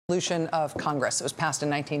Resolution of Congress. It was passed in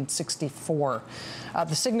 1964.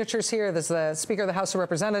 The signatures here, there's the Speaker of the House of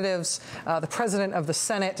Representatives, the President of the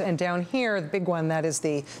Senate, and down here, the big one, that is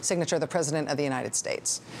the signature of the President of the United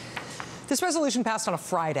States. This resolution passed on a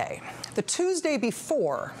Friday. The Tuesday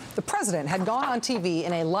before, the President had gone on TV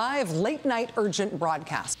in a live late-night urgent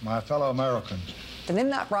broadcast. My fellow Americans. And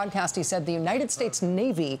in that broadcast, he said the United States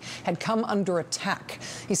Navy had come under attack.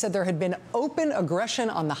 He said there had been open aggression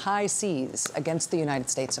on the high seas against the United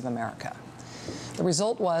States of America. The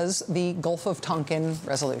result was the Gulf of Tonkin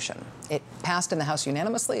resolution. It passed in the House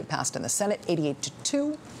unanimously. It passed in the Senate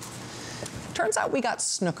 88-2. Turns out we got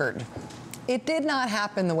snookered. It did not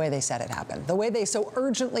happen the way they said it happened, the way they so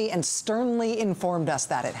urgently and sternly informed us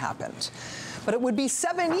that it happened. But it would be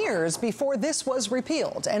 7 years before this was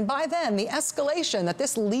repealed. And by then, the escalation that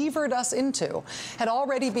this levered us into had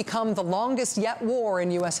already become the longest yet war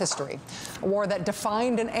in U.S. history. A war that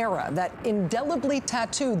defined an era, that indelibly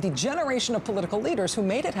tattooed the generation of political leaders who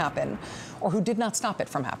made it happen or who did not stop it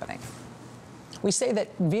from happening. We say that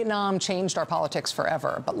Vietnam changed our politics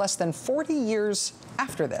forever, but less than 40 years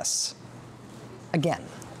after this, again,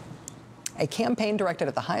 a campaign directed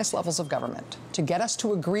at the highest levels of government to get us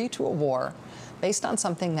to agree to a war based on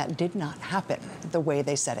something that did not happen the way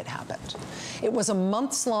they said it happened. It was a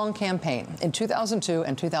months-long campaign in 2002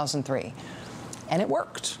 and 2003, and it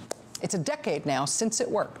worked. It's a decade now since it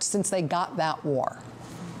worked, since they got that war.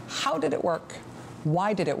 How did it work?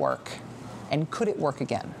 Why did it work? And could it work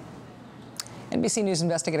again? NBC News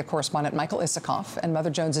investigative correspondent Michael Isikoff and Mother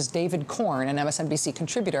Jones's David Korn, an MSNBC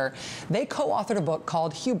contributor, they co-authored a book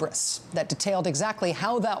called Hubris that detailed exactly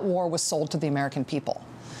how that war was sold to the American people.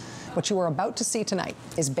 What you are about to see tonight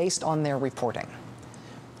is based on their reporting.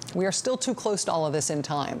 We are still too close to all of this in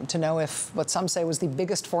time to know if what some say was the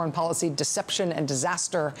biggest foreign policy deception and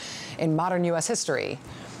disaster in modern U.S. history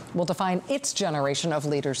will define its generation of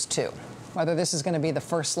leaders too. Whether this is going to be the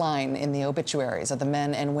first line in the obituaries of the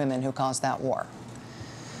men and women who caused that war.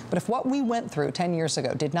 But if what we went through 10 years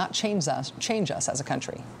ago did not change us as a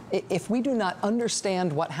country, if we do not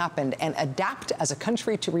understand what happened and adapt as a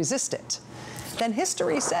country to resist it, then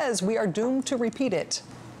history says we are doomed to repeat it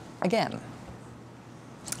again.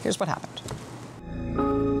 Here's what happened.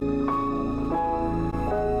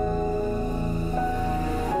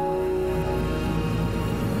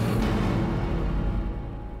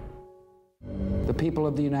 The people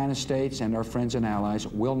of the United States and our friends and allies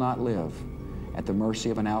will not live at the mercy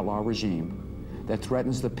of an outlaw regime that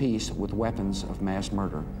threatens the peace with weapons of mass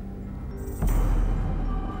murder.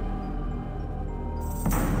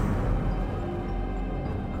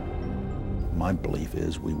 My belief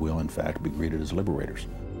is we will, in fact, be greeted as liberators.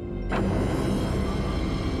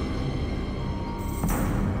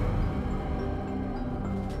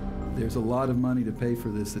 There's a lot of money to pay for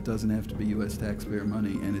this that doesn't have to be U.S. taxpayer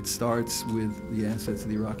money, and it starts with the assets of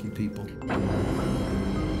the Iraqi people.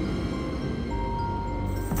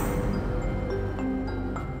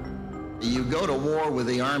 You go to war with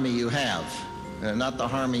the army you have, not the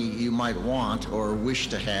army you might want or wish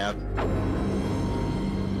to have.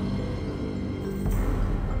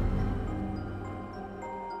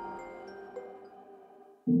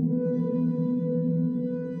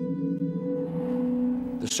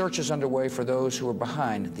 The search is underway for those who are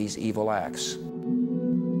behind these evil acts.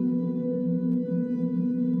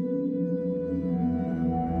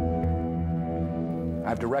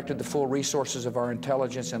 I've directed the full resources of our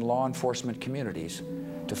intelligence and law enforcement communities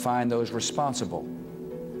to find those responsible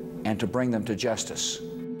and to bring them to justice.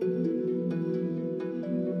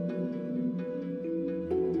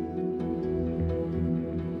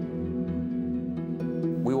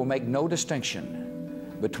 We will make no distinction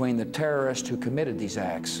between the terrorists who committed these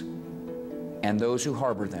acts and those who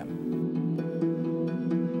harbor them.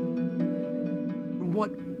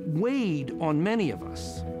 What weighed on many of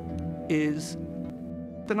us is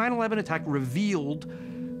the 9/11 attack revealed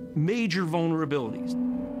major vulnerabilities.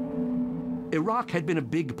 Iraq had been a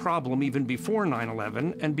big problem even before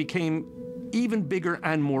 9/11 and became even bigger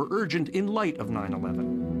and more urgent in light of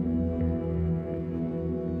 9/11.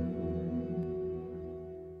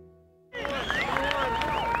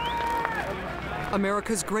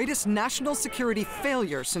 America's greatest national security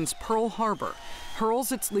failure since Pearl Harbor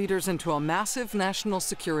hurls its leaders into a massive national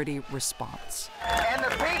security response. And the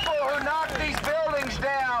people who knock these buildings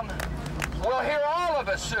down will hear all of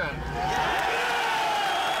us soon.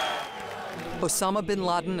 Osama bin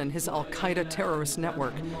Laden and his al-Qaeda terrorist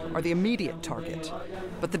network are the immediate target.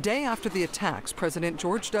 But the day after the attacks, President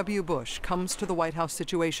George W. Bush comes to the White House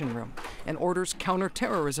Situation Room and orders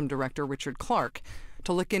counterterrorism director Richard Clarke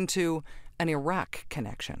to look into an Iraq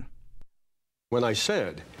connection. When I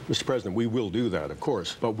said, Mr. President, we will do that, of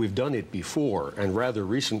course, but we've done it before and rather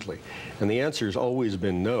recently, and the answer has always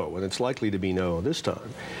been no, and it's likely to be no this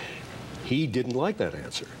time, he didn't like that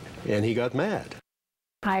answer, and he got mad.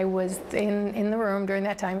 I was in the room during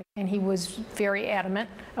that time, and he was very adamant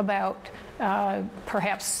about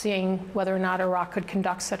perhaps seeing whether or not Iraq could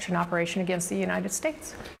conduct such an operation against the United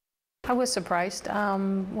States. I was surprised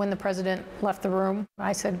when the president left the room.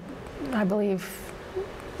 I said, I believe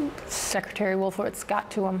Secretary Wolfowitz got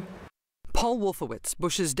to him. Paul Wolfowitz,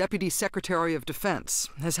 Bush's Deputy Secretary of Defense,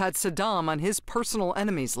 has had Saddam on his personal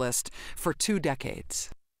enemies list for 2 decades.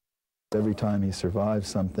 Every time he survives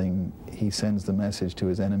something, he sends the message to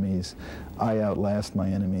his enemies, I outlast my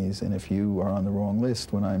enemies, and if you are on the wrong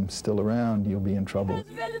list when I'm still around, you'll be in trouble.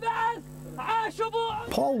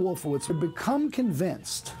 Paul Wolfowitz had become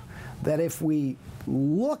convinced that if we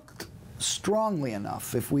looked strongly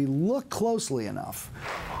enough, if we look closely enough,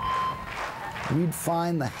 we'd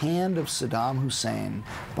find the hand of Saddam Hussein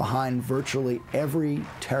behind virtually every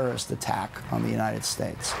terrorist attack on the United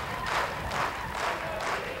States.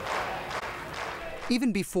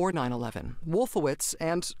 Even before 9/11, Wolfowitz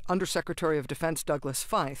and Undersecretary of Defense Douglas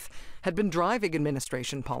Feith had been driving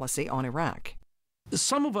administration policy on Iraq.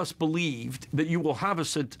 Some of us believed that you will have a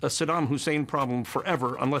Saddam Hussein problem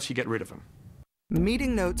forever unless you get rid of him.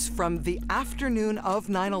 Meeting notes from the afternoon of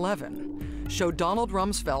 9/11 show Donald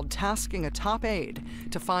Rumsfeld tasking a top aide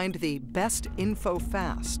to find the best info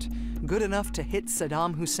fast, good enough to hit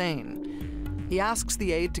Saddam Hussein. He asks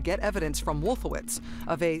the aide to get evidence from Wolfowitz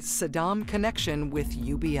of a Saddam connection with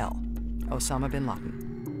UBL, Osama bin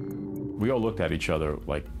Laden. We all looked at each other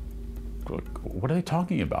like, what are they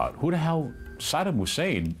talking about? Who the hell, Saddam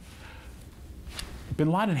Hussein?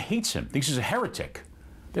 Bin Laden hates him, thinks he's a heretic.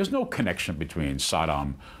 There's no connection between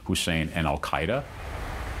Saddam Hussein and Al-Qaeda.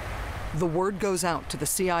 The word goes out to the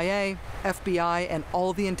CIA, FBI, and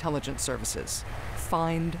all the intelligence services.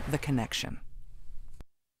 Find the connection.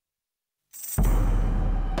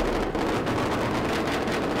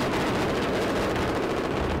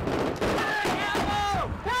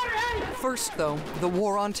 First, though, the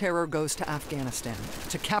war on terror goes to Afghanistan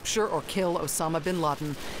to capture or kill Osama bin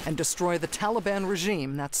Laden and destroy the Taliban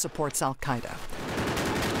regime that supports Al-Qaeda.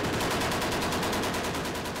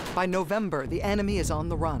 By November, the enemy is on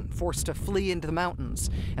the run, forced to flee into the mountains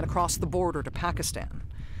and across the border to Pakistan.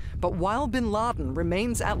 But while bin Laden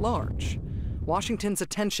remains at large, Washington's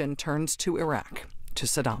attention turns to Iraq, to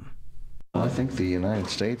Saddam. I think the United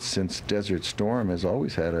States, since Desert Storm, has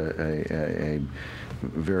always had a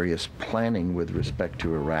various planning with respect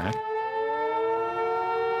to Iraq.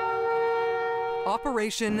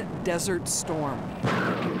 Operation Desert Storm,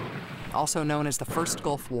 also known as the First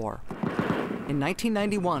Gulf War. In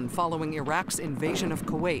 1991, following Iraq's invasion of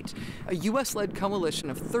Kuwait, a U.S.-led coalition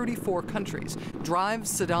of 34 countries drives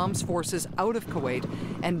Saddam's forces out of Kuwait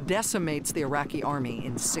and decimates the Iraqi army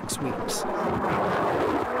in 6 weeks.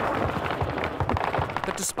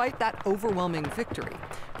 But despite that overwhelming victory,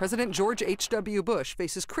 President George H.W. Bush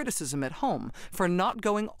faces criticism at home for not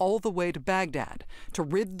going all the way to Baghdad to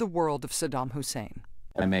rid the world of Saddam Hussein.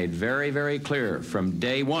 I made very, very clear from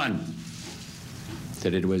day one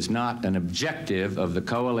that it was not an objective of the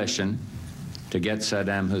coalition to get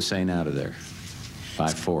Saddam Hussein out of there by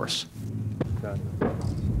force.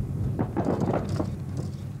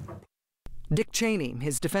 Dick Cheney,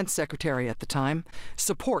 his defense secretary at the time,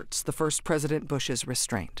 supports the first President Bush's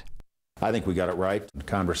restraint. I think we got it right. The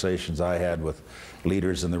conversations I had with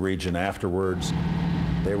leaders in the region afterwards,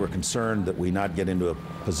 they were concerned that we not get into a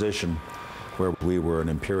position where we were an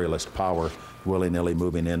imperialist power willy-nilly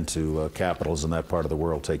moving into capitals in that part of the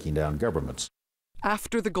world, taking down governments.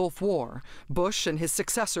 After the Gulf War, Bush and his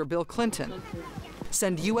successor, Bill Clinton,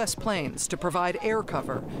 send U.S. planes to provide air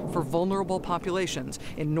cover for vulnerable populations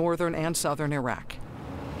in northern and southern Iraq.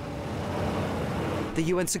 The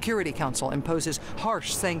UN Security Council imposes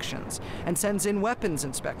harsh sanctions and sends in weapons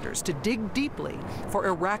inspectors to dig deeply for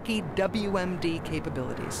Iraqi WMD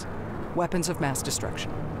capabilities, weapons of mass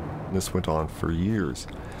destruction. This went on for years.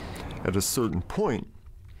 At a certain point,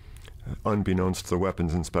 unbeknownst to the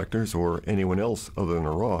weapons inspectors or anyone else other than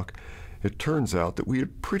Iraq, it turns out that we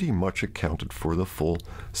had pretty much accounted for the full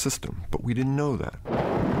system, but we didn't know that.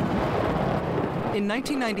 In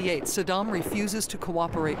 1998, Saddam refuses to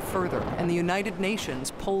cooperate further, and the United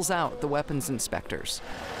Nations pulls out the weapons inspectors.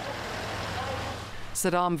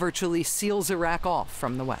 Saddam virtually seals Iraq off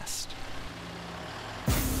from the West.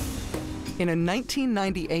 In a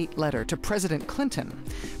 1998 letter to President Clinton,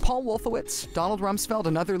 Paul Wolfowitz, Donald Rumsfeld,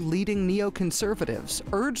 and other leading neoconservatives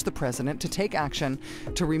urged the president to take action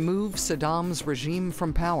to remove Saddam's regime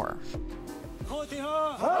from power.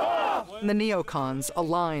 The neocons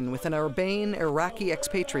align with an urbane Iraqi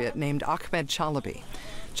expatriate named Ahmed Chalabi.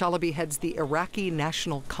 Chalabi heads the Iraqi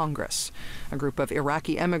National Congress, a group of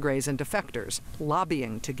Iraqi emigres and defectors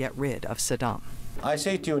lobbying to get rid of Saddam. I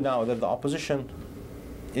say to you now that the opposition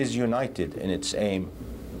is united in its aim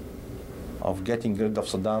of getting rid of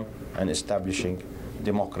Saddam and establishing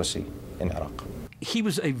democracy in Iraq. He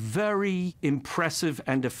was a very impressive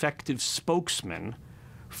and effective spokesman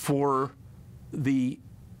for the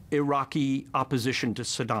Iraqi opposition to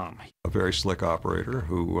Saddam. A very slick operator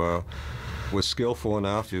who was skillful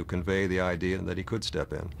enough to convey the idea that he could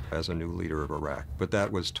step in as a new leader of Iraq. But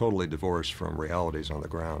that was totally divorced from realities on the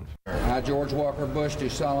ground. I, George Walker Bush, do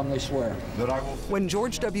solemnly swear that I will... When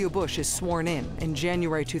George W. Bush is sworn in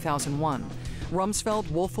January 2001, Rumsfeld,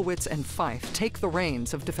 Wolfowitz, and Fife take the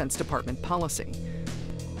reins of Defense Department policy.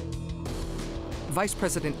 Vice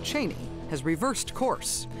President Cheney has reversed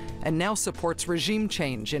course and now supports regime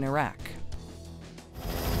change in Iraq.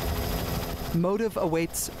 Motive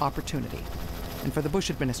awaits opportunity, and for the Bush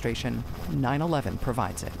administration, 9/11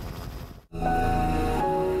 provides it.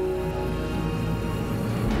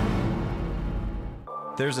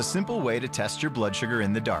 There's a simple way to test your blood sugar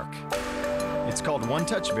in the dark. It's called One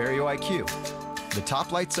Touch Vario IQ. The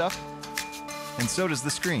top lights up, and so does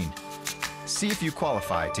the screen. See if you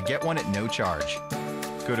qualify to get one at no charge.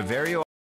 Go to Vario